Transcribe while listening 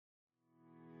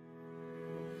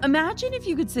Imagine if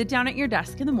you could sit down at your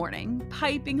desk in the morning,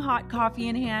 piping hot coffee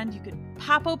in hand. You could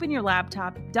pop open your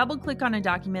laptop, double click on a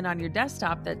document on your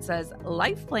desktop that says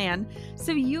Life Plan,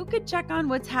 so you could check on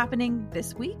what's happening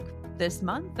this week, this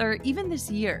month, or even this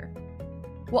year.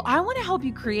 Well, I want to help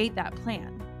you create that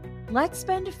plan. Let's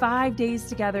spend 5 days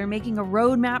together making a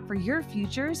roadmap for your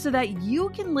future so that you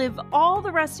can live all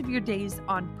the rest of your days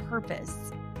on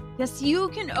purpose. Yes, you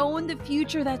can own the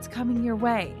future that's coming your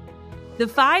way. The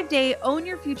 5-day Own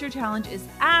Your Future Challenge is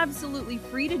absolutely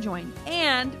free to join,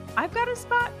 and I've got a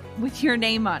spot with your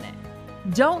name on it.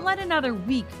 Don't let another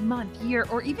week, month, year,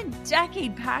 or even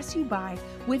decade pass you by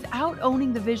without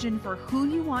owning the vision for who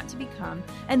you want to become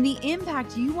and the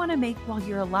impact you want to make while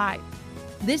you're alive.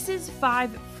 This is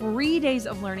 5 free days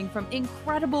of learning from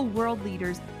incredible world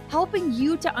leaders, helping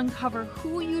you to uncover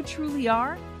who you truly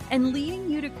are and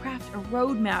leading you to craft a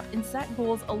roadmap and set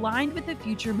goals aligned with the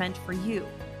future meant for you.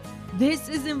 This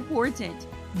is important.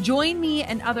 Join me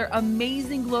and other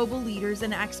amazing global leaders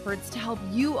and experts to help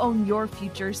you own your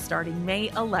future starting May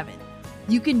 11th.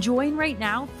 You can join right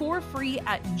now for free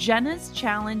at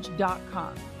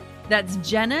jennaschallenge.com. That's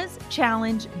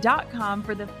jennaschallenge.com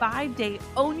for the 5-day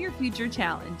Own Your Future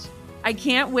Challenge. I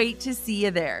can't wait to see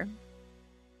you there.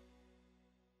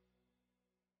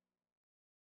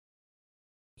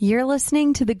 You're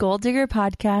listening to the Goal Digger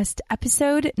Podcast,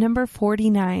 episode number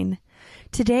 49.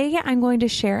 Today, I'm going to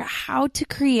share how to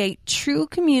create true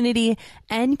community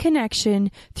and connection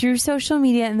through social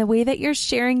media and the way that you're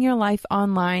sharing your life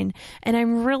online. And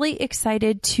I'm really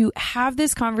excited to have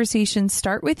this conversation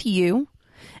start with you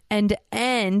and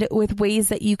end with ways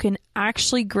that you can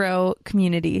actually grow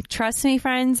community. Trust me,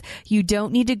 friends, you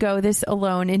don't need to go this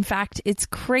alone. In fact, it's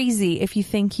crazy if you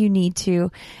think you need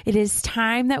to. It is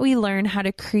time that we learn how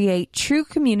to create true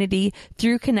community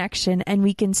through connection, and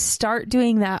we can start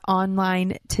doing that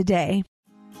online today.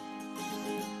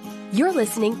 You're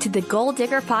listening to the Goal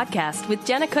Digger Podcast with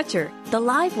Jenna Kutcher, the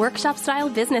live workshop-style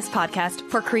business podcast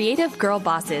for creative girl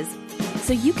bosses.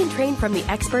 So you can train from the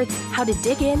experts how to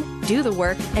dig in, do the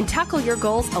work, and tackle your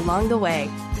goals along the way.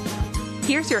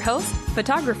 Here's your host,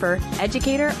 photographer,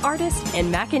 educator, artist,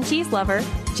 and mac and cheese lover,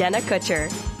 Jenna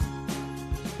Kutcher.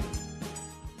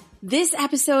 This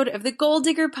episode of the Goal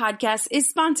Digger Podcast is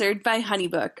sponsored by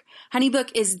HoneyBook. HoneyBook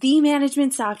is the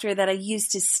management software that I use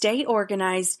to stay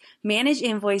organized, manage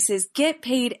invoices, get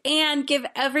paid, and give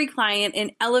every client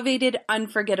an elevated,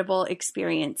 unforgettable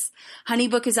experience.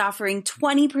 HoneyBook is offering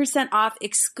 20% off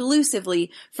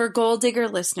exclusively for Goal Digger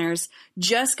listeners.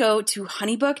 Just go to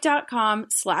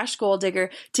honeybook.com/goaldigger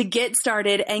to get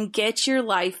started and get your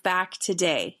life back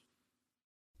today.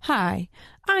 Hi,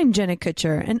 I'm Jenna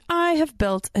Kutcher, and I have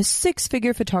built a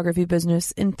 6-figure photography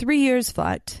business in 3 years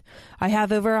flat. I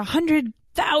have over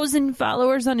 100,000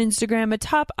 followers on Instagram, a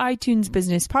top iTunes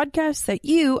business podcast that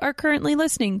you are currently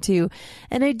listening to,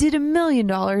 and I did $1 million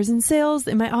in sales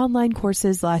in my online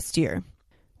courses last year.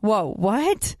 Whoa,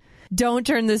 what? Don't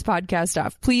turn this podcast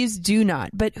off. Please do not.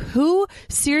 But who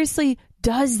seriously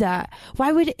does that?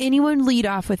 Why would anyone lead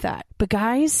off with that? But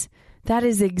guys, that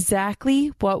is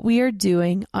exactly what we are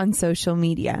doing on social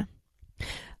media.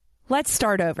 Let's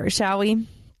start over, shall we?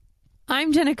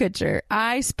 I'm Jenna Kutcher.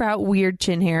 I sprout weird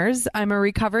chin hairs. I'm a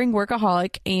recovering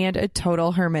workaholic and a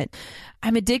total hermit.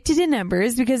 I'm addicted to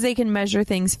numbers because they can measure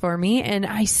things for me, and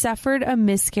I suffered a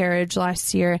miscarriage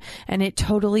last year, and it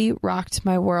totally rocked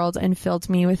my world and filled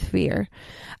me with fear.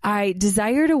 I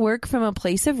desire to work from a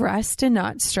place of rest and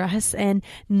not stress, and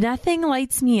nothing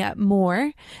lights me up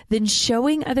more than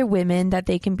showing other women that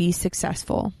they can be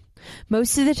successful.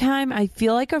 Most of the time, I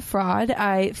feel like a fraud.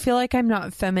 I feel like I'm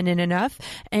not feminine enough,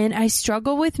 and I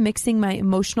struggle with mixing my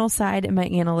emotional side and my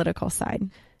analytical side.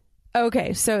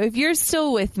 Okay, so if you're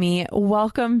still with me,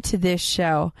 welcome to this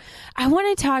show. I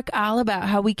want to talk all about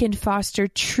how we can foster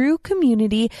true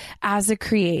community as a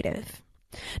creative.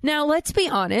 Now, let's be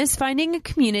honest, finding a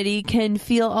community can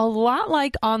feel a lot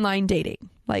like online dating.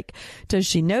 Like, does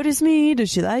she notice me? Does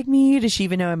she like me? Does she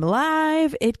even know I'm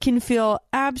alive? It can feel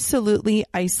absolutely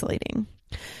isolating.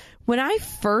 When I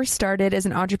first started as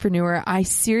an entrepreneur, I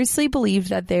seriously believed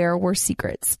that there were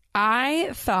secrets.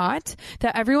 I thought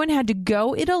that everyone had to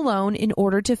go it alone in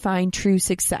order to find true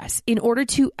success, in order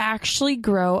to actually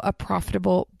grow a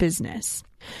profitable business.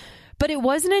 But it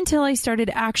wasn't until I started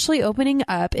actually opening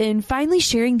up and finally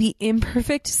sharing the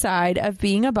imperfect side of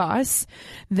being a boss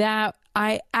that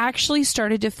I actually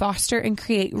started to foster and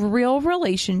create real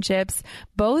relationships,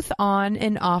 both on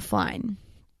and offline.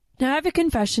 Now, I have a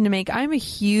confession to make. I'm a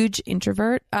huge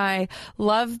introvert. I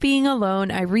love being alone.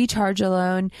 I recharge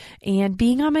alone. And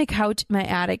being on my couch, my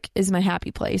attic, is my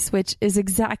happy place, which is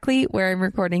exactly where I'm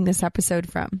recording this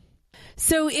episode from.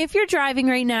 So if you're driving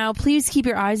right now, please keep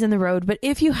your eyes on the road. But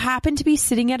if you happen to be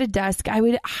sitting at a desk, I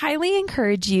would highly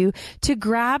encourage you to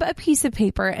grab a piece of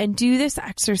paper and do this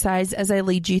exercise as I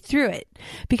lead you through it,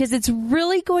 because it's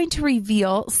really going to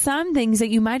reveal some things that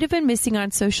you might have been missing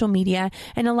on social media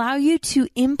and allow you to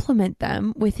implement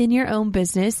them within your own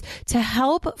business to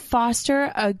help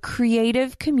foster a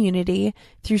creative community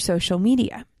through social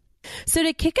media. So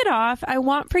to kick it off, I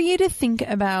want for you to think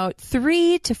about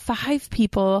 3 to 5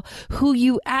 people who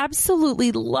you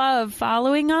absolutely love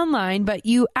following online, but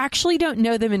you actually don't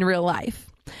know them in real life.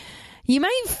 You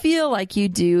might feel like you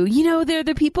do. You know, they're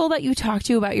the people that you talk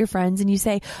to about your friends and you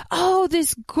say, oh,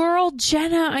 this girl,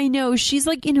 Jenna, I know, she's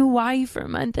like in Hawaii for a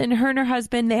month, and her and her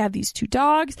husband, they have these 2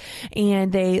 dogs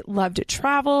and they love to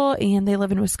travel and they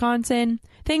live in Wisconsin.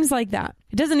 Things like that.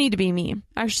 It doesn't need to be me.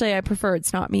 Actually, I prefer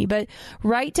it's not me, but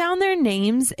write down their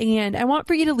names, and I want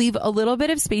for you to leave a little bit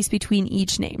of space between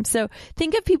each name. So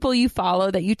think of people you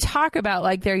follow that you talk about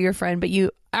like they're your friend, but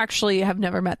you actually have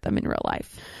never met them in real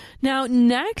life. Now,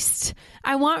 next,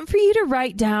 I want for you to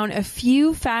write down a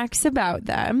few facts about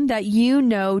them that you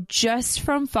know just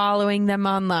from following them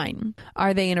online.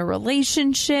 Are they in a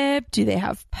relationship? Do they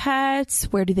have pets?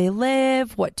 Where do they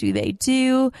live? What do they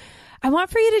do? I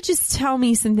want for you to just tell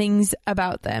me some things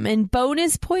about them, and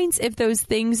bonus points if those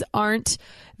things aren't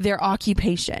their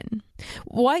occupation.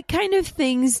 What kind of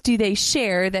things do they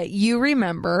share that you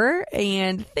remember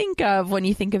and think of when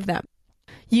you think of them?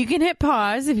 You can hit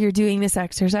pause if you're doing this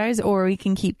exercise, or we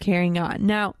can keep carrying on.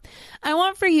 Now, I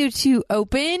want for you to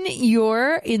open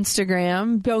your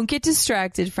Instagram. Don't get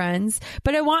distracted, friends,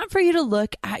 but I want for you to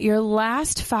look at your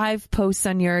last 5 posts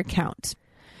on your account.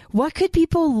 What could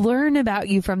people learn about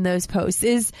you from those posts?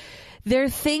 Is there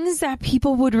things that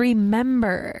people would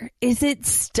remember? Is it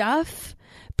stuff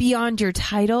beyond your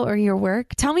title or your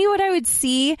work? Tell me what I would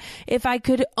see if I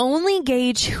could only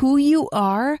gauge who you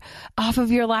are off of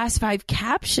your last 5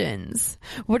 captions.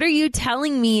 What are you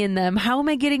telling me in them? How am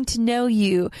I getting to know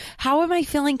you? How am I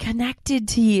feeling connected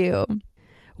to you?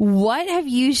 What have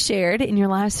you shared in your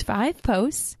last 5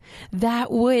 posts that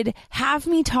would have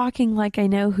me talking like I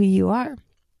know who you are?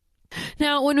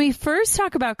 Now, when we first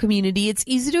talk about community, it's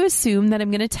easy to assume that I'm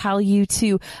going to tell you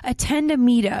to attend a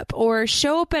meetup or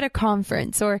show up at a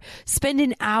conference or spend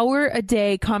an hour a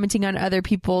day commenting on other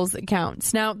people's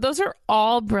accounts. Now, those are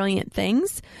all brilliant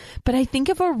things, but I think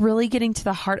if we're really getting to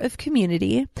the heart of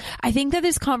community, I think that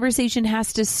this conversation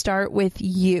has to start with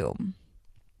you.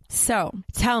 So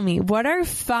tell me, what are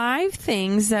 5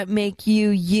 things that make you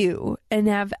you and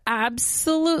have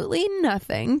absolutely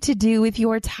nothing to do with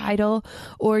your title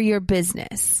or your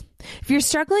business? If you're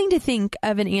struggling to think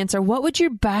of an answer, what would your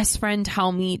best friend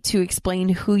tell me to explain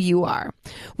who you are?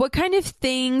 What kind of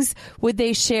things would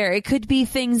they share? It could be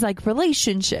things like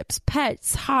relationships,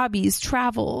 pets, hobbies,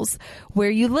 travels, where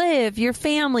you live, your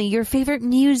family, your favorite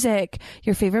music,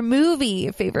 your favorite movie,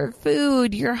 your favorite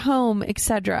food, your home,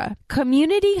 etc.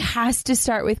 Community has to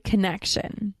start with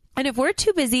connection. And if we're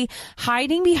too busy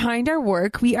hiding behind our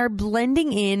work, we are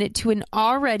blending in to an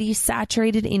already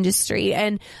saturated industry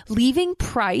and leaving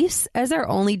price as our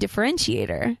only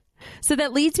differentiator. So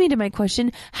that leads me to my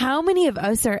question, how many of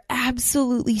us are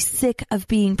absolutely sick of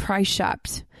being price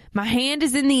shopped? My hand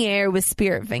is in the air with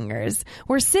spirit fingers.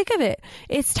 We're sick of it.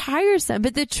 It's tiresome.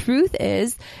 But the truth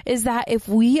is that if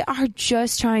we are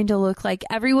just trying to look like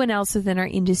everyone else within our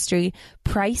industry,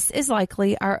 price is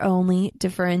likely our only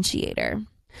differentiator.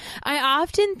 I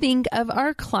often think of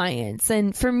our clients,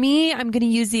 and for me, I'm going to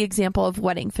use the example of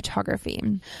wedding photography.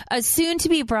 A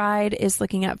soon-to-be bride is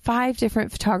looking at 5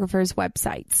 different photographers'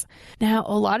 websites. Now,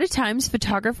 a lot of times,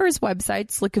 photographers'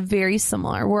 websites look very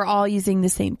similar. We're all using the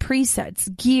same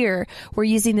presets, gear. We're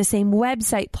using the same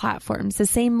website platforms, the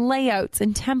same layouts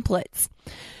and templates.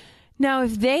 Now,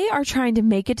 if they are trying to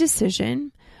make a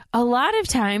decision, a lot of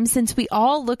times, since we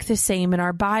all look the same and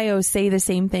our bios say the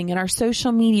same thing and our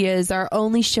social medias are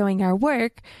only showing our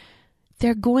work,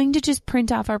 they're going to just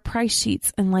print off our price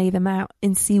sheets and lay them out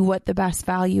and see what the best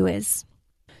value is.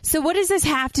 So what does this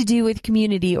have to do with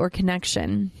community or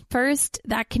connection? First,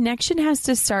 that connection has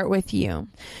to start with you.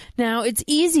 Now, it's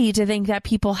easy to think that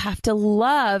people have to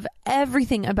love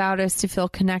everything about us to feel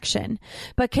connection,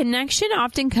 but connection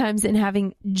often comes in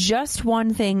having just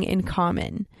one thing in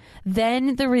common.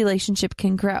 Then the relationship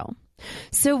can grow.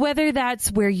 So whether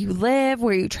that's where you live,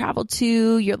 where you travel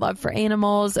to, your love for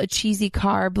animals, a cheesy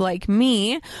carb like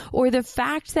me, or the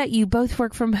fact that you both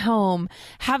work from home,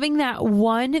 having that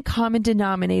one common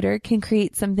denominator can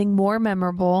create something more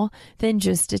memorable than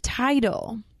just a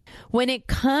title. When it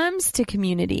comes to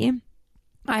community,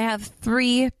 I have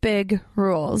 3 big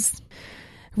rules.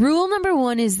 Rule number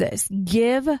 1 is this: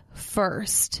 give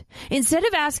first. Instead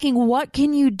of asking, what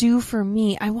can you do for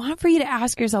me? I want for you to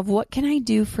ask yourself, what can I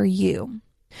do for you?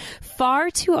 Far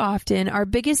too often, our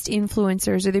biggest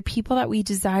influencers, or the people that we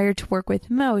desire to work with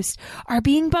most, are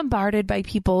being bombarded by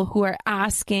people who are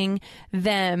asking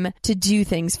them to do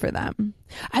things for them.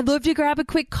 I'd love to grab a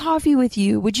quick coffee with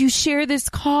you. Would you share this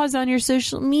cause on your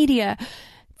social media?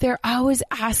 They're always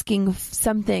asking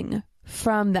something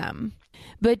from them.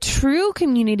 But true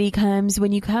community comes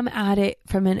when you come at it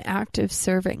from an act of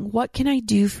serving. What can I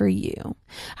do for you?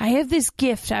 I have this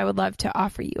gift I would love to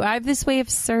offer you. I have this way of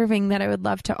serving that I would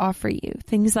love to offer you.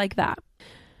 Things like that.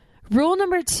 Rule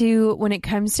number 2 when it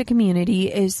comes to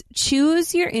community is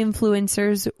choose your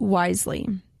influencers wisely.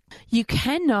 You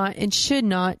cannot and should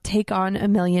not take on a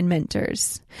million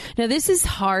mentors. Now, this is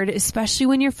hard, especially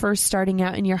when you're first starting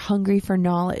out and you're hungry for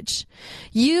knowledge.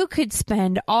 You could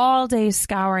spend all day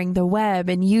scouring the web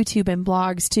and YouTube and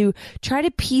blogs to try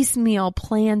to piecemeal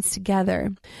plans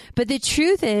together. But the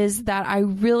truth is that I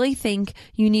really think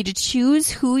you need to choose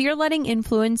who you're letting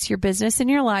influence your business and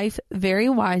your life very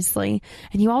wisely.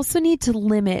 And you also need to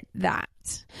limit that.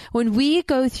 When we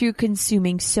go through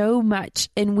consuming so much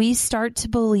and we start to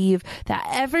believe that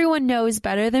everyone knows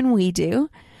better than we do,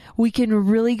 we can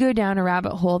really go down a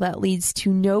rabbit hole that leads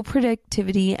to no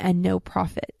productivity and no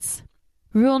profits.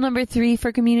 Rule number 3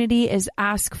 for community is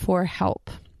ask for help.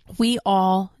 We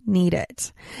all need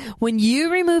it. When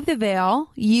you remove the veil,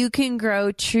 you can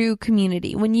grow true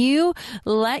community. When you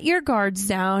let your guards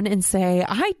down and say,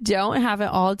 I don't have it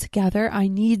all together, I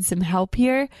need some help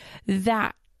here,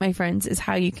 that, my friends, is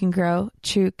how you can grow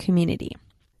true community.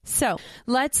 So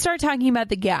let's start talking about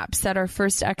the gaps that our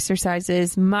first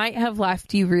exercises might have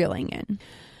left you reeling in.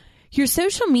 Your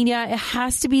social media, it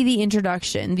has to be the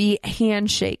introduction, the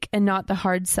handshake, and not the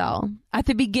hard sell. At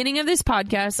the beginning of this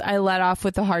podcast, I led off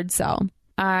with the hard sell.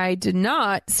 I did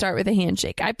not start with a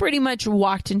handshake. I pretty much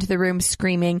walked into the room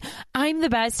screaming, I'm the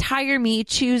best, hire me,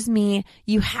 choose me,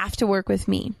 you have to work with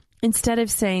me. Instead of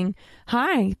saying,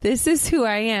 hi, this is who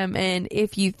I am, and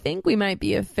if you think we might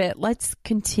be a fit, let's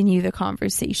continue the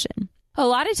conversation. A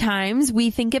lot of times we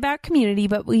think about community,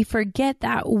 but we forget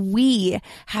that we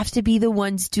have to be the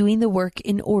ones doing the work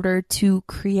in order to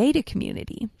create a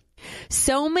community.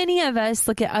 So many of us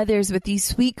look at others with these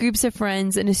sweet groups of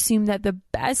friends and assume that the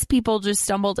best people just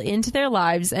stumbled into their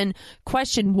lives and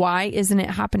question, why isn't it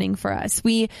happening for us?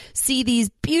 We see these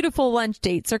beautiful lunch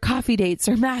dates or coffee dates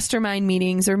or mastermind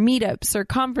meetings or meetups or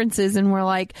conferences, and we're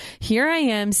like, here I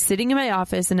am sitting in my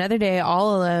office another day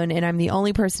all alone, and I'm the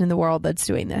only person in the world that's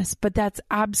doing this. But that's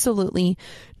absolutely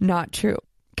not true.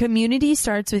 Community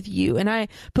starts with you. And I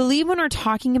believe when we're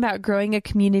talking about growing a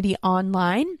community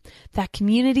online, that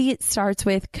community starts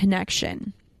with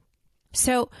connection.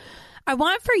 So I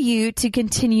want for you to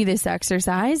continue this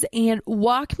exercise and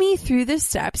walk me through the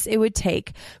steps it would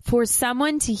take for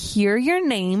someone to hear your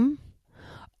name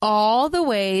all the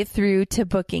way through to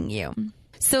booking you.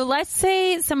 So let's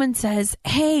say someone says,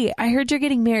 hey, I heard you're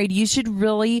getting married. You should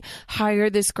really hire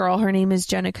this girl. Her name is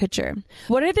Jenna Kutcher.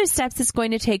 What are the steps it's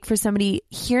going to take for somebody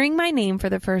hearing my name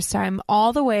for the first time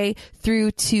all the way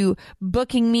through to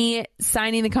booking me,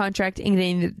 signing the contract, and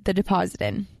getting the deposit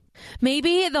in?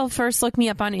 Maybe they'll first look me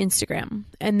up on Instagram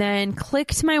and then click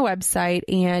to my website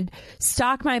and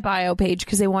stalk my bio page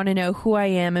because they want to know who I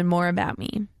am and more about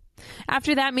me.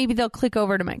 After that, maybe they'll click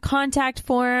over to my contact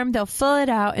form, they'll fill it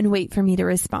out and wait for me to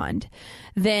respond.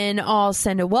 Then I'll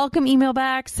send a welcome email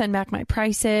back, send back my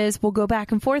prices. We'll go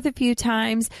back and forth a few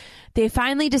times. They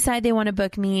finally decide they want to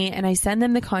book me and I send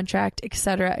them the contract,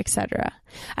 etc., etc.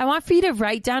 I want for you to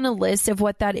write down a list of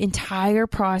what that entire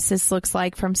process looks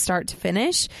like from start to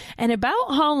finish and about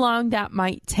how long that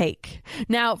might take.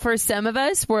 Now, for some of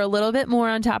us, we're a little bit more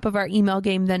on top of our email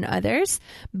game than others,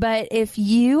 but if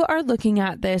you are looking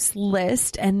at this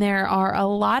list and there are a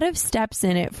lot of steps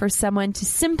in it for someone to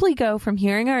simply go from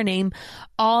hearing our name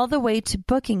all the way to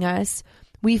booking us,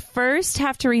 we first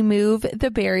have to remove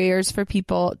the barriers for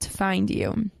people to find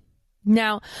you.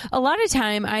 Now, a lot of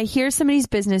time I hear somebody's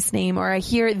business name or I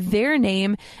hear their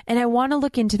name and I want to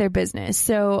look into their business.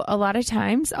 So a lot of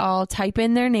times I'll type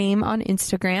in their name on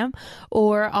Instagram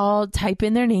or I'll type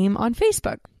in their name on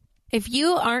Facebook. If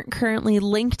you aren't currently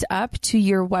linked up to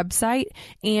your website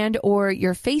and or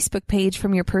your Facebook page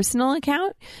from your personal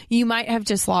account, you might have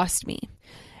just lost me.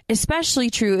 Especially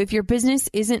true if your business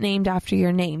isn't named after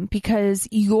your name, because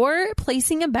you're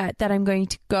placing a bet that I'm going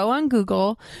to go on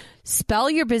Google, spell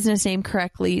your business name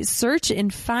correctly, search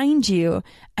and find you,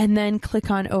 and then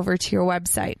click on over to your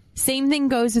website. Same thing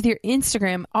goes with your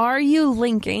Instagram. Are you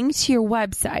linking to your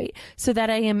website so that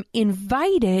I am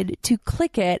invited to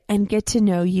click it and get to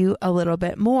know you a little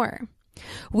bit more?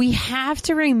 We have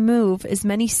to remove as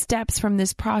many steps from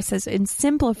this process and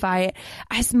simplify it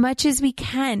as much as we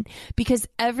can, because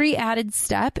every added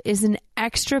step is an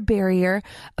extra barrier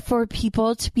for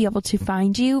people to be able to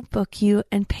find you, book you,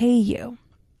 and pay you.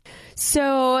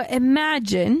 So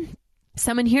imagine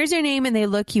someone hears your name and they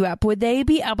look you up. Would they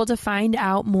be able to find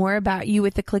out more about you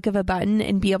with the click of a button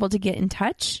and be able to get in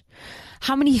touch?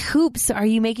 How many hoops are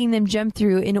you making them jump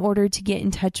through in order to get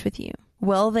in touch with you?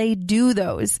 Will they do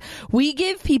those? We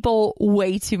give people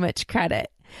way too much credit.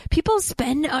 People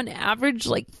spend on average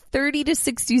like 30 to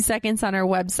 60 seconds on our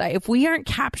website. If we aren't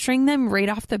capturing them right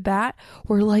off the bat,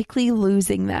 we're likely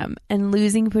losing them and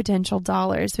losing potential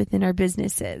dollars within our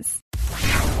businesses.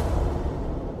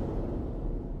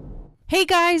 Hey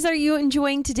guys, are you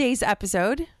enjoying today's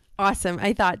episode? Awesome.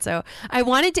 I thought so. I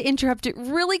wanted to interrupt it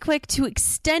really quick to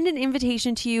extend an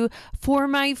invitation to you for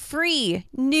my free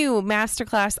new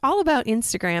masterclass all about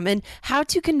Instagram and how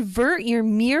to convert your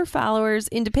mere followers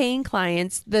into paying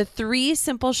clients, the 3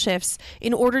 simple shifts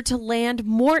in order to land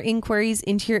more inquiries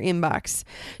into your inbox.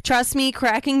 Trust me,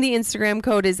 cracking the Instagram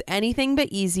code is anything but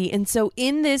easy. And so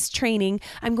in this training,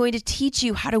 I'm going to teach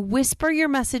you how to whisper your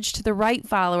message to the right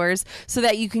followers so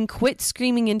that you can quit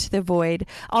screaming into the void.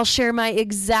 I'll share my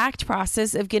exact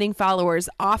process of getting followers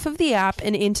off of the app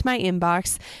and into my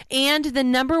inbox, and the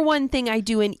number one thing I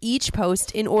do in each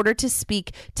post in order to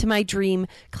speak to my dream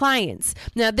clients.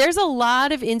 Now, there's a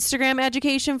lot of Instagram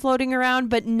education floating around,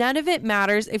 but none of it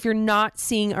matters if you're not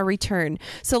seeing a return.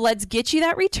 So let's get you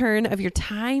that return of your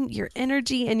time, your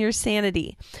energy, and your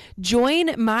sanity.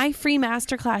 Join my free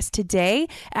masterclass today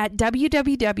at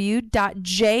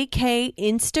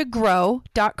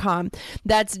www.jkinstagrow.com.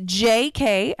 That's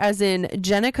JK as in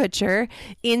Jenna Kutcher,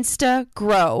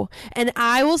 Instagrow. And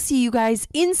I will see you guys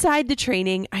inside the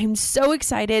training. I'm so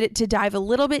excited to dive a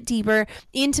little bit deeper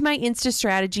into my Insta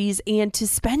strategies and to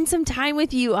spend some time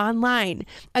with you online.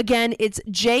 Again, it's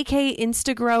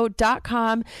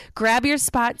jkinstagrow.com. Grab your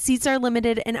spot. Seats are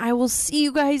limited, and I will see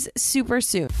you guys super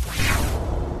soon.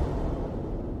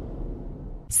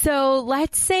 So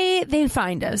let's say they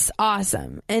find us.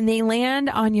 Awesome. And they land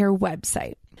on your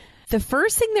website. The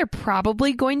first thing they're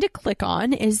probably going to click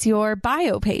on is your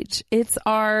bio page. It's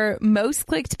our most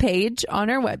clicked page on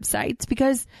our websites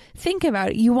because think about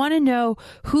it. You want to know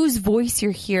whose voice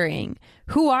you're hearing.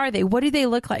 Who are they? What do they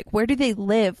look like? Where do they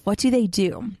live? What do they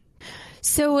do?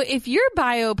 So if your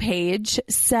bio page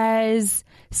says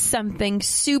something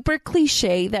super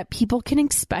cliche that people can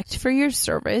expect for your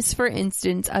service, for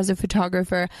instance, as a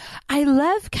photographer, I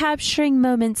love capturing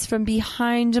moments from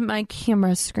behind my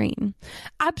camera screen.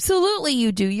 Absolutely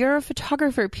you do. You're a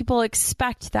photographer. People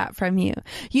expect that from you.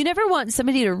 You never want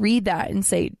somebody to read that and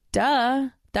say, duh,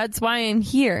 that's why I'm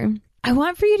here. I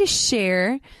want for you to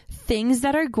share things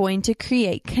that are going to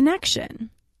create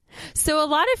connection. So a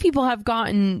lot of people have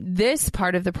gotten this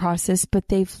part of the process, but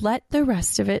they've let the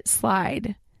rest of it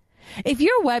slide. If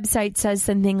your website says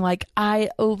something like, I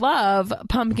love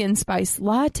pumpkin spice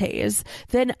lattes,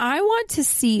 then I want to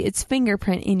see its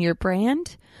fingerprint in your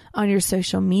brand, on your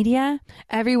social media,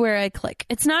 everywhere I click.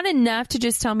 It's not enough to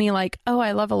just tell me like, oh,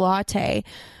 I love a latte.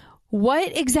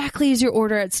 What exactly is your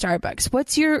order at Starbucks?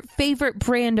 What's your favorite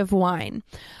brand of wine?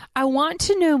 I want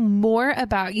to know more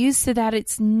about you so that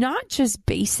it's not just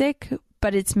basic,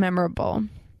 but it's memorable.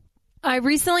 I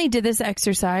recently did this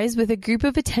exercise with a group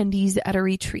of attendees at a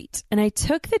retreat, and I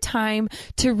took the time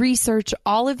to research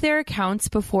all of their accounts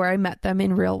before I met them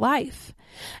in real life.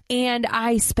 And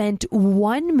I spent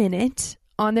 1 minute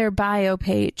on their bio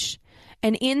page.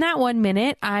 And in that 1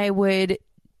 minute, I would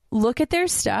look at their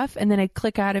stuff and then I'd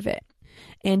click out of it.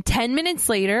 And 10 minutes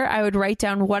later, I would write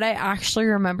down what I actually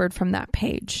remembered from that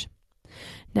page.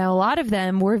 Now, a lot of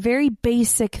them were very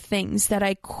basic things that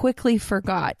I quickly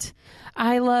forgot.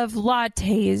 I love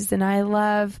lattes, and I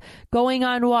love going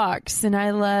on walks, and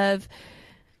I love,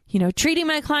 treating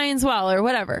my clients well, or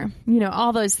whatever,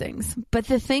 all those things. But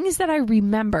the things that I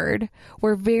remembered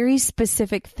were very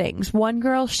specific things. One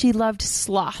girl, she loved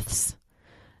sloths.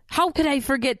 How could I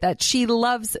forget that? She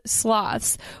loves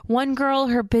sloths. One girl,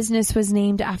 her business was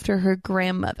named after her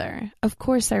grandmother. Of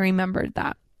course, I remembered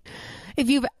that. If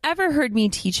you've ever heard me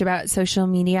teach about social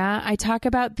media, I talk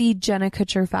about the Jenna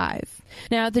Kutcher 5.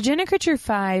 Now, the Jenna Kutcher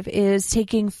 5 is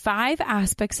taking 5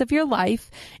 aspects of your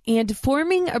life and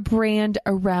forming a brand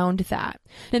around that.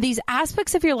 Now, these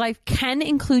aspects of your life can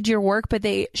include your work, but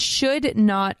they should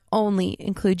not only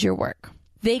include your work.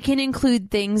 They can include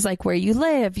things like where you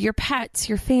live, your pets,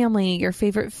 your family, your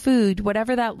favorite food,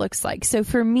 whatever that looks like. So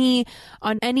for me,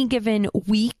 on any given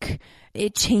week,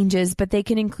 it changes, but they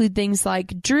can include things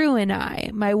like Drew and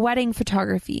I, my wedding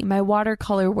photography, my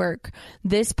watercolor work,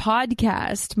 this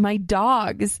podcast, my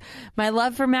dogs, my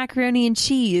love for macaroni and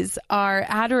cheese, our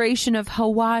adoration of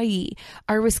Hawaii,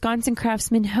 our Wisconsin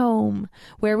Craftsman home,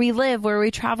 where we live, where we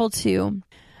travel to.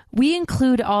 We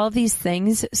include all of these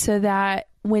things so that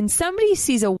when somebody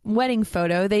sees a wedding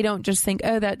photo, they don't just think,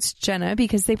 oh, that's Jenna,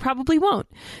 because they probably won't.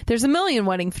 There's a million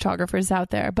wedding photographers out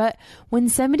there. But when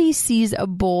somebody sees a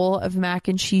bowl of mac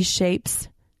and cheese shapes,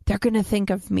 they're going to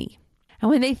think of me. And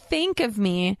when they think of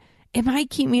me, it might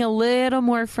keep me a little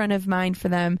more front of mind for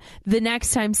them the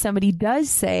next time somebody does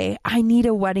say, I need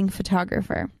a wedding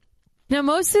photographer. Now,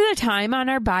 most of the time on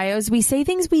our bios, we say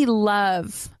things we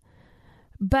love,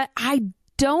 but I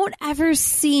don't ever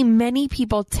see many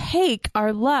people take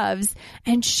our loves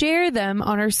and share them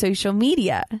on our social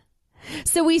media.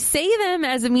 So we say them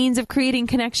as a means of creating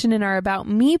connection in our About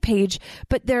Me page,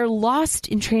 but they're lost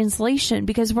in translation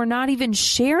because we're not even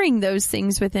sharing those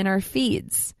things within our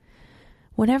feeds.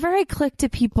 Whenever I click to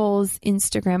people's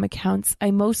Instagram accounts,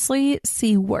 I mostly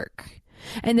see work.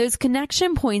 And those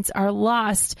connection points are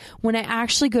lost when I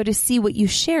actually go to see what you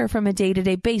share from a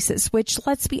day-to-day basis, which,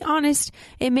 let's be honest,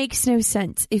 it makes no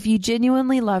sense. If you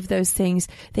genuinely love those things,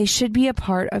 they should be a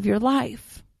part of your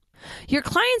life. Your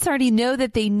clients already know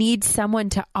that they need someone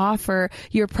to offer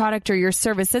your product or your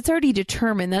service. That's already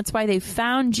determined. That's why they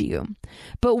found you.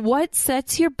 But what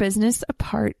sets your business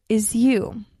apart is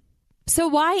you. So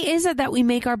why is it that we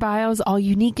make our bios all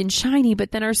unique and shiny,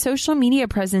 but then our social media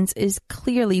presence is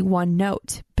clearly one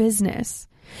note, business?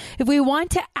 If we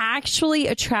want to actually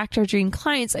attract our dream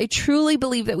clients, I truly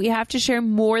believe that we have to share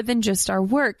more than just our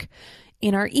work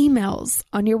in our emails,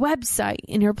 on your website,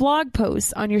 in your blog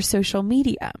posts, on your social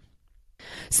media.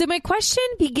 So my question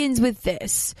begins with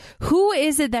this. Who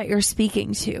is it that you're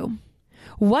speaking to?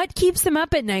 What keeps them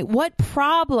up at night? What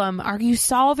problem are you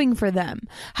solving for them?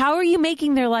 How are you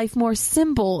making their life more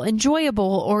simple,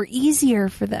 enjoyable, or easier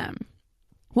for them?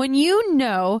 When you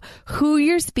know who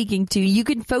you're speaking to, you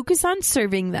can focus on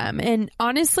serving them. And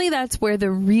honestly, that's where the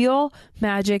real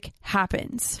magic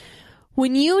happens.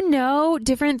 When you know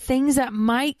different things that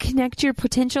might connect your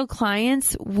potential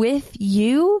clients with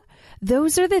you,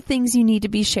 those are the things you need to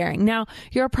be sharing. Now,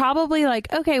 you're probably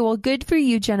like, okay, well, good for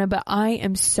you, Jenna, but I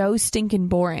am so stinking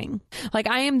boring. Like,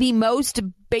 I am the most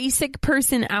basic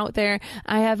person out there.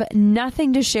 I have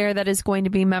nothing to share that is going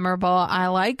to be memorable. I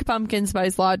like pumpkin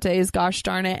spice lattes, gosh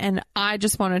darn it, and I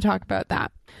just want to talk about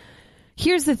that.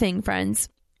 Here's the thing, friends.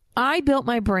 I built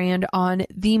my brand on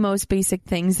the most basic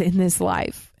things in this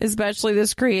life, especially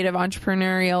this creative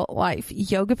entrepreneurial life.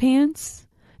 Yoga pants,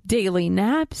 daily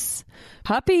naps,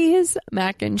 puppies,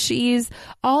 mac and cheese.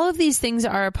 All of these things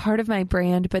are a part of my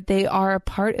brand, but they are a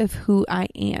part of who I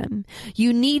am.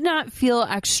 You need not feel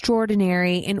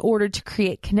extraordinary in order to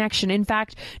create connection. In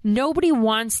fact, nobody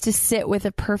wants to sit with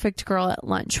a perfect girl at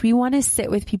lunch. We want to sit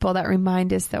with people that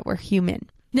remind us that we're human.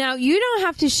 Now, you don't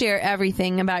have to share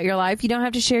everything about your life. You don't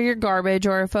have to share your garbage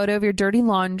or a photo of your dirty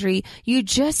laundry. You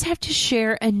just have to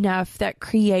share enough that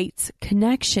creates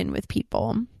connection with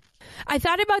people. I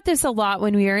thought about this a lot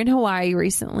when we were in Hawaii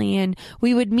recently, and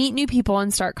we would meet new people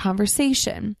and start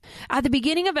conversation. At the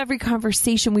beginning of every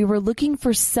conversation, we were looking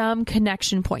for some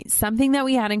connection point, something that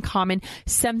we had in common,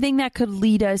 something that could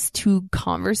lead us to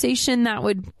conversation that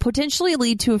would potentially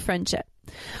lead to a friendship.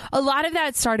 A lot of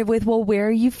that started with, well, where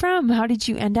are you from? How did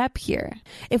you end up here?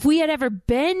 If we had ever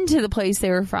been to the place they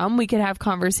were from, we could have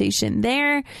conversation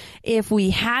there. If we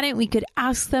hadn't, we could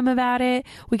ask them about it.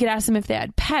 We could ask them if they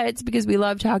had pets because we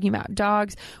love talking about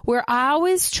dogs. We're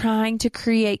always trying to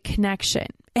create connection.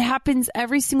 It happens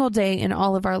every single day in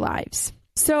all of our lives.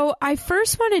 So I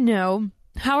first want to know,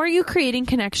 how are you creating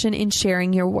connection in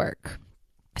sharing your work?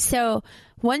 So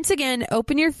once again,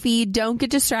 open your feed. Don't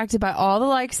get distracted by all the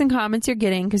likes and comments you're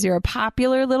getting because you're a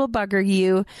popular little bugger,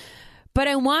 you. But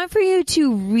I want for you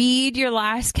to read your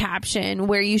last caption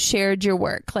where you shared your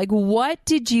work. Like, what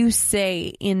did you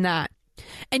say in that?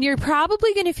 And you're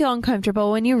probably going to feel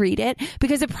uncomfortable when you read it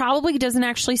because it probably doesn't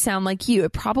actually sound like you.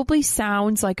 It probably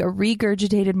sounds like a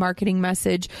regurgitated marketing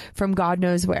message from God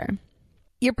knows where.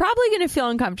 You're probably going to feel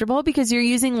uncomfortable because you're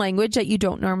using language that you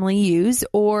don't normally use,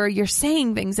 or you're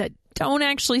saying things that don't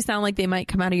actually sound like they might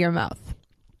come out of your mouth.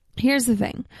 Here's the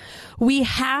thing. We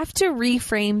have to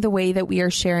reframe the way that we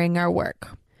are sharing our work.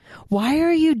 Why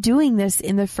are you doing this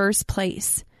in the first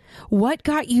place? What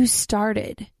got you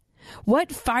started?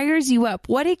 What fires you up?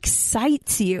 What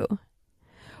excites you?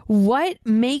 What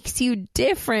makes you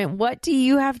different? What do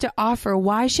you have to offer?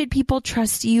 Why should people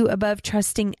trust you above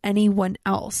trusting anyone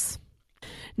else?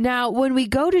 Now, when we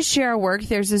go to share our work,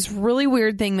 there's this really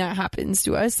weird thing that happens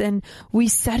to us, and we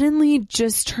suddenly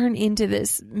just turn into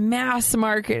this mass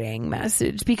marketing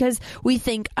message because we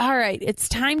think, all right, it's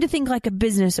time to think like a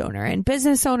business owner, and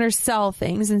business owners sell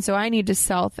things, and so I need to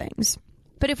sell things.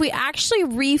 But if we actually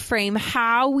reframe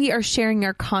how we are sharing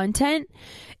our content,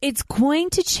 it's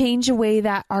going to change the way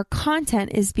that our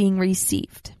content is being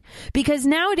received. Because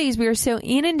nowadays we are so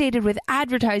inundated with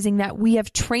advertising that we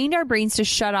have trained our brains to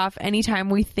shut off anytime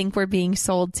we think we're being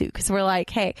sold to. Because we're like,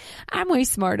 hey, I'm way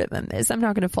smarter than this. I'm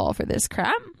not going to fall for this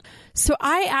crap. So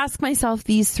I ask myself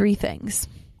these 3 things.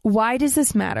 Why does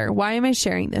this matter? Why am I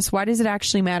sharing this? Why does it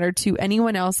actually matter to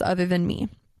anyone else other than me?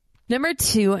 Number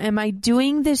 2, am I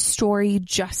doing this story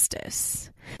justice?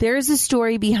 There is a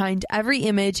story behind every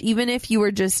image. Even if you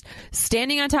were just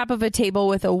standing on top of a table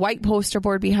with a white poster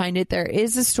board behind it, there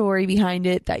is a story behind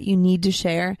it that you need to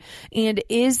share. And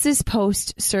is this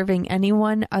post serving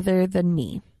anyone other than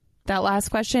me? That last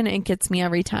question, it gets me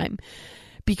every time,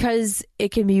 because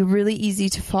it can be really easy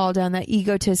to fall down that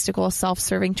egotistical,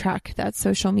 self-serving track that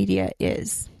social media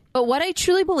is. But what I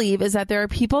truly believe is that there are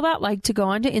people that like to go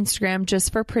onto Instagram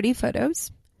just for pretty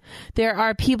photos. There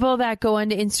are people that go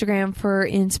onto Instagram for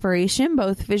inspiration,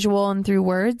 both visual and through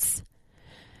words.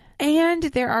 And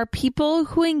there are people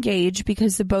who engage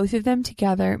because the both of them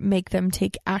together make them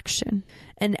take action.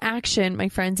 And action, my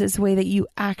friends, is the way that you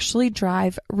actually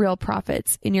drive real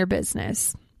profits in your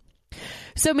business.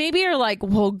 So maybe you're like,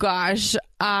 well, gosh,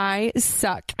 I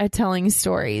suck at telling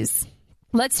stories.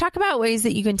 Let's talk about ways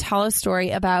that you can tell a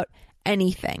story about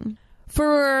anything.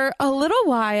 For a little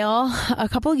while, a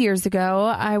couple years ago,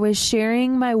 I was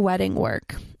sharing my wedding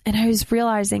work, and I was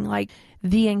realizing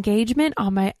the engagement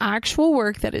on my actual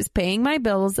work that is paying my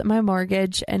bills, my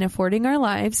mortgage, and affording our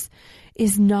lives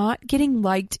is not getting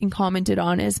liked and commented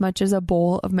on as much as a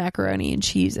bowl of macaroni and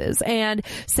cheeses. And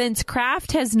since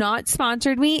Kraft has not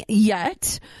sponsored me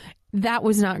yet, that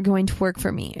was not going to work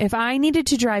for me. If I needed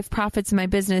to drive profits in my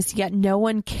business, yet no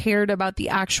one cared about the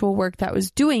actual work that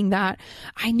was doing that,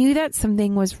 I knew that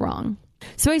something was wrong.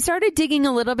 So I started digging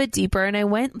a little bit deeper, and I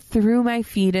went through my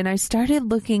feed, and I started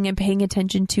looking and paying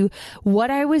attention to what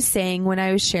I was saying when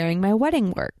I was sharing my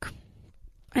wedding work.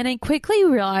 And I quickly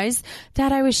realized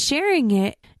that I was sharing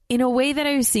it in a way that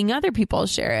I was seeing other people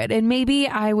share it, and maybe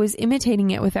I was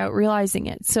imitating it without realizing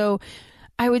it. So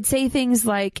I would say things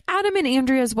like, Adam and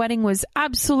Andrea's wedding was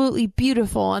absolutely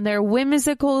beautiful, and their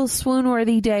whimsical,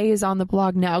 swoon-worthy day is on the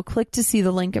blog now. Click to see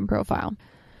the link in profile.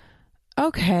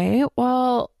 Okay,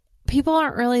 well, people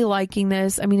aren't really liking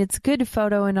this. I mean, it's a good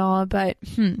photo and all, but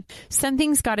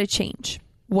something's got to change.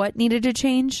 What needed to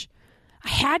change? I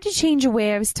had to change the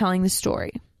way I was telling the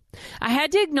story. I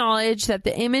had to acknowledge that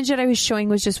the image that I was showing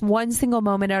was just one single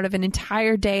moment out of an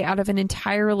entire day, out of an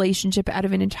entire relationship, out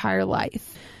of an entire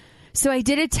life. So I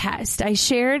did a test. I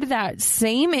shared that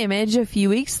same image a few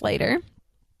weeks later,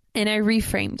 and I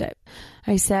reframed it.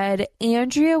 I said,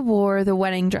 Andrea wore the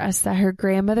wedding dress that her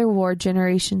grandmother wore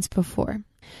generations before.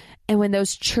 And when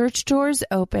those church doors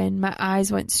opened, my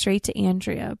eyes went straight to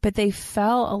Andrea, but they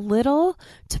fell a little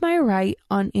to my right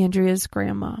on Andrea's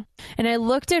grandma. And I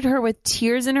looked at her with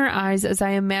tears in her eyes as I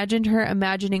imagined her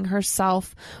imagining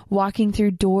herself walking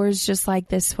through doors just like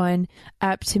this one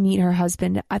up to meet her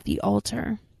husband at the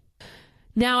altar.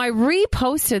 Now, I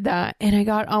reposted that and I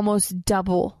got almost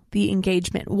double the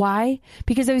engagement. Why?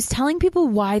 Because I was telling people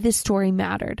why this story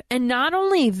mattered. And not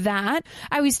only that,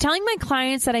 I was telling my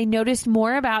clients that I noticed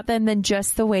more about them than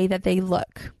just the way that they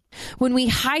look. When we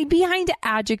hide behind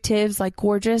adjectives like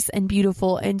gorgeous and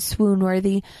beautiful and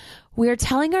swoon-worthy, we are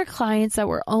telling our clients that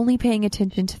we're only paying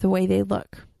attention to the way they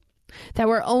look. That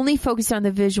we're only focused on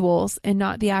the visuals and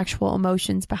not the actual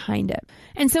emotions behind it.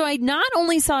 And so I not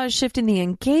only saw a shift in the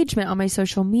engagement on my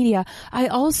social media, I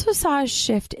also saw a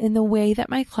shift in the way that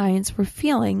my clients were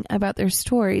feeling about their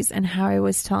stories and how I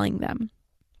was telling them.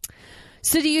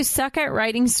 So do you suck at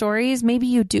writing stories? Maybe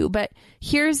you do, but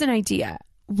here's an idea.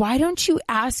 Why don't you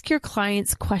ask your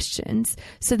clients questions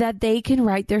so that they can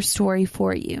write their story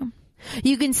for you?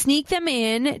 You can sneak them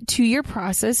in to your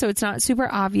process so it's not super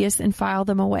obvious and file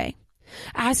them away.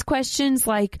 Ask questions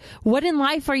like, what in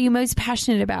life are you most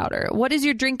passionate about? Or what is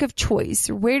your drink of choice?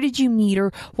 Or where did you meet?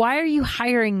 Or why are you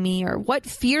hiring me? Or what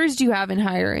fears do you have in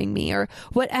hiring me? Or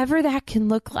whatever that can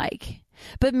look like.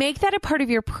 But make that a part of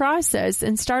your process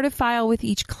and start a file with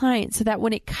each client so that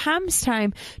when it comes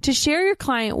time to share your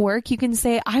client work, you can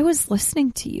say, I was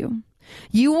listening to you.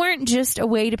 You weren't just a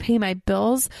way to pay my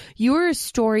bills. You were a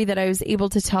story that I was able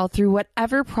to tell through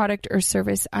whatever product or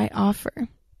service I offer.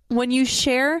 When you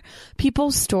share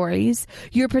people's stories,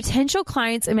 your potential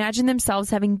clients imagine themselves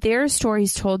having their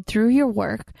stories told through your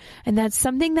work, and that's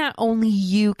something that only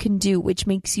you can do, which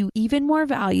makes you even more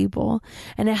valuable,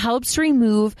 and it helps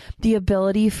remove the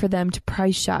ability for them to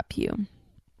price shop you.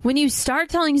 When you start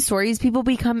telling stories, people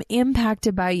become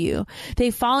impacted by you. They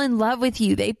fall in love with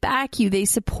you. They back you. They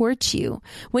support you.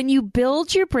 When you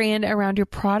build your brand around your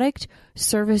product,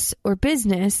 service, or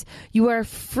business, you are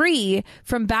free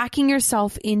from backing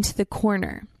yourself into the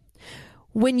corner.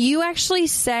 When you actually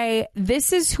say,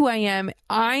 this is who I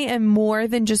am more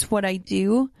than just what I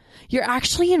do, you're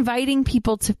actually inviting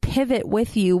people to pivot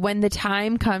with you when the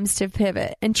time comes to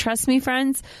pivot. And trust me,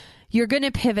 friends, you're going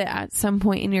to pivot at some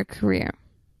point in your career.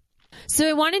 So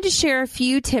I wanted to share a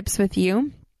few tips with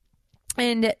you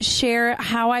and share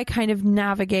how I kind of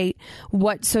navigate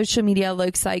what social media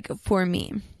looks like for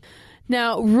me.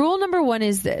 Now, rule number 1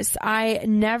 is this: I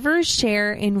never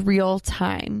share in real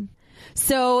time.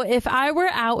 So if I were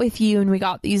out with you and we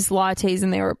got these lattes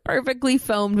and they were perfectly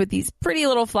foamed with these pretty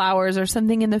little flowers or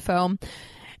something in the foam,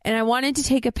 and I wanted to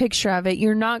take a picture of it,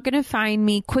 you're not going to find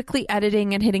me quickly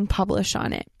editing and hitting publish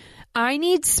on it. I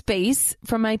need space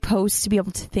from my posts to be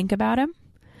able to think about them,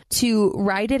 to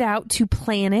write it out, to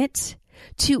plan it,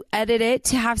 to edit it,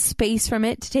 to have space from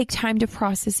it, to take time to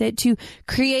process it, to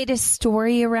create a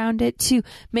story around it, to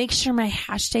make sure my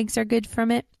hashtags are good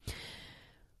from it.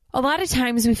 A lot of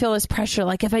times we feel this pressure,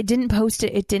 like if I didn't post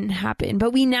it, it didn't happen.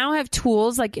 But we now have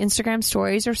tools like Instagram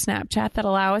Stories or Snapchat that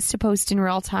allow us to post in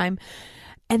real time.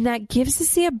 And that gives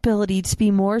us the ability to be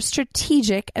more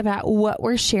strategic about what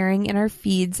we're sharing in our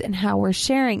feeds and how we're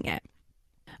sharing it.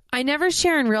 I never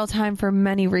share in real time for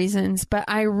many reasons, but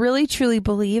I really truly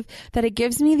believe that it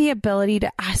gives me the ability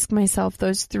to ask myself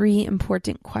those 3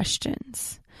 important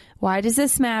questions. Why does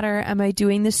this matter? Am I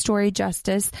doing this story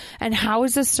justice? And how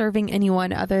is this serving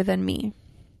anyone other than me?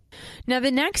 Now,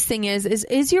 the next thing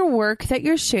is your work that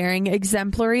you're sharing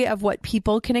exemplary of what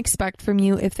people can expect from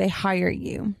you if they hire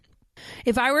you?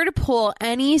 If I were to pull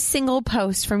any single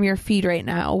post from your feed right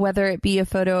now, whether it be a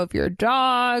photo of your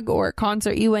dog or a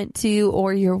concert you went to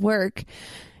or your work,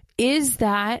 is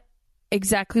that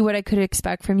exactly what I could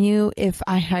expect from you if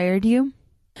I hired you?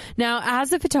 Now,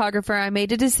 as a photographer, I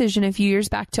made a decision a few years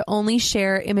back to only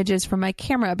share images from my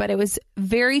camera, but it was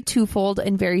very twofold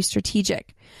and very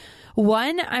strategic.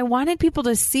 1, I wanted people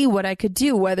to see what I could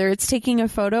do, whether it's taking a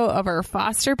photo of our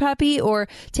foster puppy or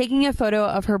taking a photo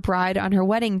of her bride on her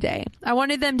wedding day. I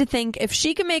wanted them to think, if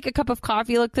she can make a cup of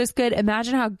coffee look this good,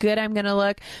 imagine how good I'm going to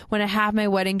look when I have my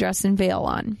wedding dress and veil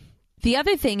on. The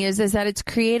other thing is that it's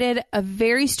created a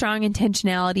very strong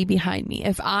intentionality behind me.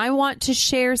 If I want to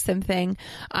share something,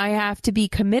 I have to be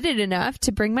committed enough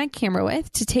to bring my camera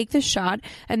with, to take the shot,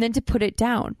 and then to put it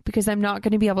down because I'm not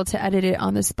going to be able to edit it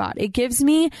on the spot. It gives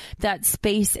me that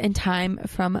space and time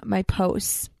from my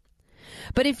posts.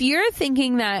 But if you're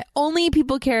thinking that only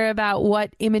people care about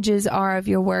what images are of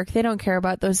your work, they don't care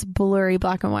about those blurry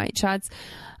black and white shots,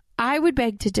 I would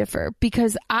beg to differ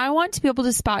because I want to be able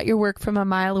to spot your work from a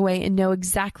mile away and know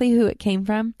exactly who it came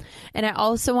from. And I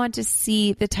also want to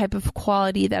see the type of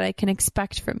quality that I can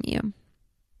expect from you.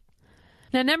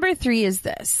 Now, number 3 is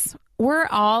this. We're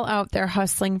all out there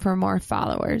hustling for more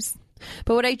followers.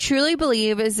 But what I truly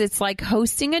believe is it's like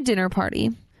hosting a dinner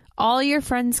party. All your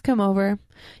friends come over.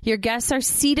 Your guests are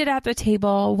seated at the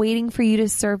table waiting for you to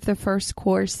serve the first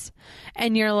course.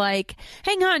 And you're like,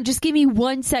 hang on, just give me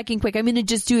 1 second quick. I'm going to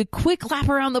just do a quick lap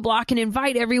around the block and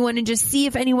invite everyone and just see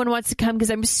if anyone wants to come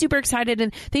because I'm super excited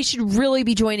and they should really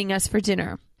be joining us for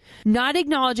dinner. Not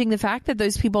acknowledging the fact that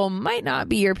those people might not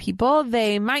be your people.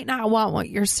 They might not want what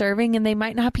you're serving and they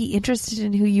might not be interested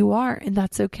in who you are. And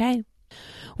that's okay.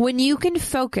 When you can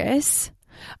focus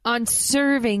on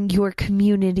serving your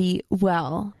community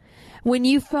well, when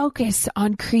you focus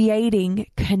on creating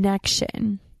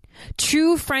connection,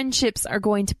 true friendships are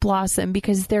going to blossom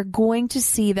because they're going to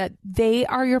see that they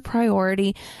are your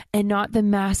priority and not the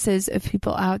masses of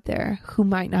people out there who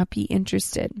might not be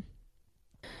interested.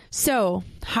 So,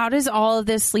 how does all of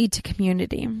this lead to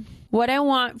community? What I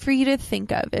want for you to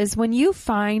think of is when you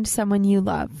find someone you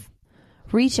love,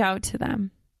 reach out to them.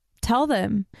 Tell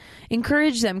them,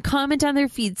 encourage them, comment on their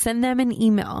feed, send them an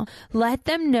email. Let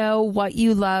them know what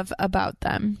you love about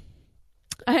them.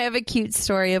 I have a cute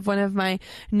story of one of my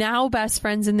now best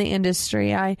friends in the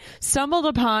industry. I stumbled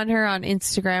upon her on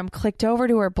Instagram, clicked over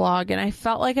to her blog, and I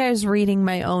felt like I was reading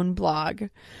my own blog.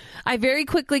 I very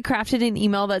quickly crafted an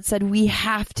email that said, "We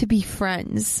have to be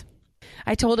friends."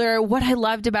 I told her what I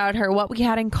loved about her, what we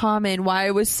had in common, why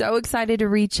I was so excited to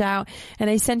reach out. And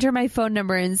I sent her my phone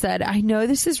number and said, I know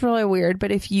this is really weird,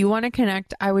 but if you want to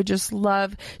connect, I would just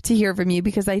love to hear from you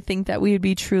because I think that we would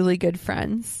be truly good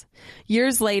friends.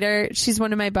 Years later, she's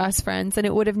one of my best friends, and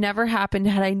it would have never happened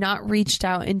had I not reached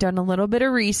out and done a little bit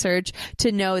of research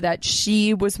to know that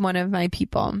she was one of my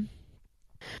people.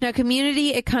 Now,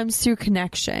 community, it comes through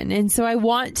connection. And so I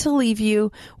want to leave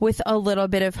you with a little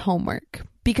bit of homework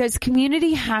because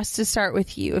community has to start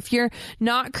with you. If you're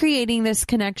not creating this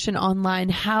connection online,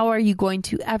 how are you going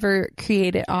to ever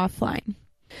create it offline?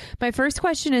 My first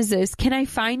question is this: can I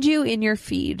find you in your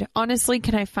feed? Honestly,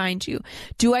 can I find you?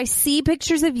 Do I see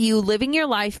pictures of you living your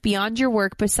life beyond your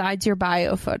work besides your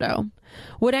bio photo?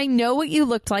 Would I know what you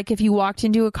looked like if you walked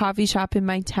into a coffee shop in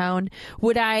my town?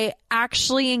 Would I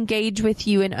actually engage with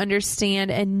you and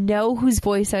understand and know whose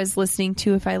voice I was listening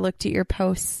to if I looked at your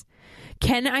posts?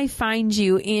 Can I find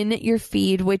you in your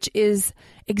feed, which is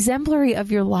exemplary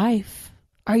of your life?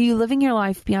 Are you living your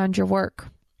life beyond your work?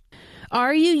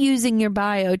 Are you using your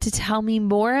bio to tell me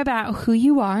more about who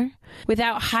you are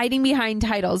without hiding behind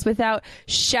titles, without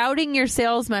shouting your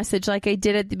sales message like I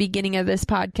did at the beginning of this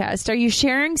podcast? Are you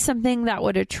sharing something that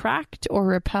would attract or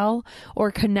repel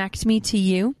or connect me to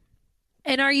you?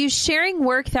 And are you sharing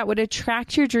work that would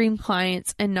attract your dream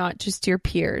clients and not just your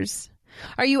peers?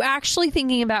 Are you actually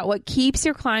thinking about what keeps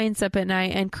your clients up at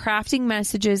night and crafting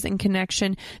messages and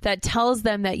connection that tells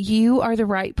them that you are the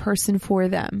right person for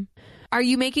them? Are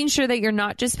you making sure that you're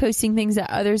not just posting things that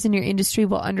others in your industry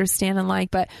will understand and like,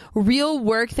 but real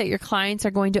work that your clients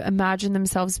are going to imagine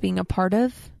themselves being a part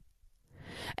of?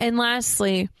 And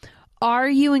lastly, are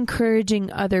you encouraging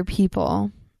other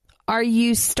people? Are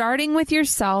you starting with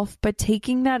yourself, but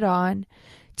taking that on,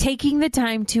 taking the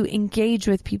time to engage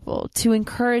with people, to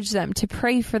encourage them, to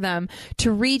pray for them,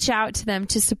 to reach out to them,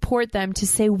 to support them, to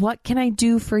say, what can I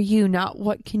do for you? Not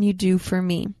what can you do for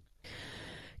me?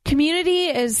 Community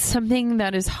is something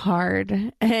that is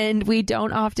hard and we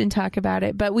don't often talk about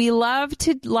it, but we love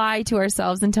to lie to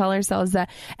ourselves and tell ourselves that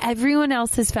everyone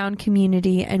else has found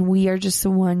community and we are just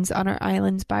the ones on our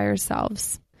islands by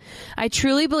ourselves. I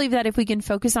truly believe that if we can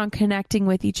focus on connecting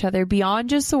with each other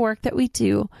beyond just the work that we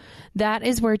do, that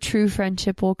is where true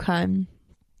friendship will come.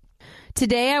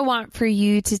 Today, I want for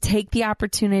you to take the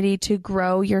opportunity to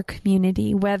grow your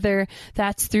community, whether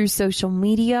that's through social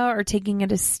media or taking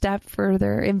it a step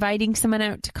further, inviting someone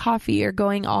out to coffee or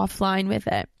going offline with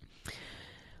it.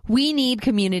 We need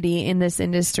community in this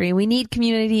industry. We need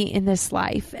community in this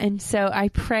life. And so I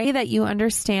pray that you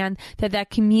understand that that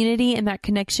community and that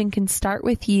connection can start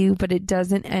with you, but it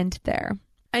doesn't end there.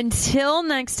 Until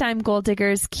next time, goal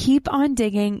diggers, keep on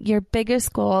digging your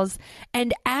biggest goals.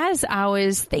 And as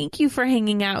always, thank you for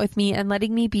hanging out with me and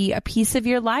letting me be a piece of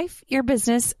your life, your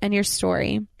business, and your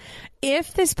story.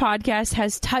 If this podcast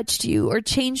has touched you or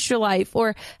changed your life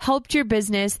or helped your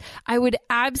business, I would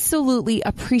absolutely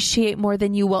appreciate more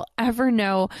than you will ever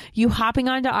know you hopping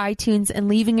onto iTunes and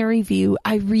leaving a review.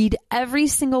 I read every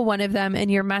single one of them, and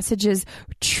your messages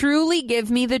truly give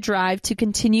me the drive to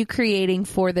continue creating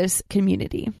for this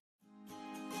community.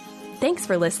 Thanks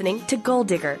for listening to Goal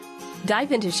Digger.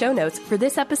 Dive into show notes for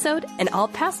this episode and all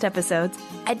past episodes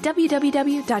at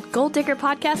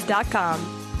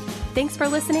www.goaldiggerpodcast.com. Thanks for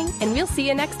listening, and we'll see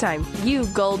you next time. You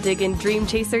goal-digging dream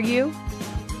chaser, you.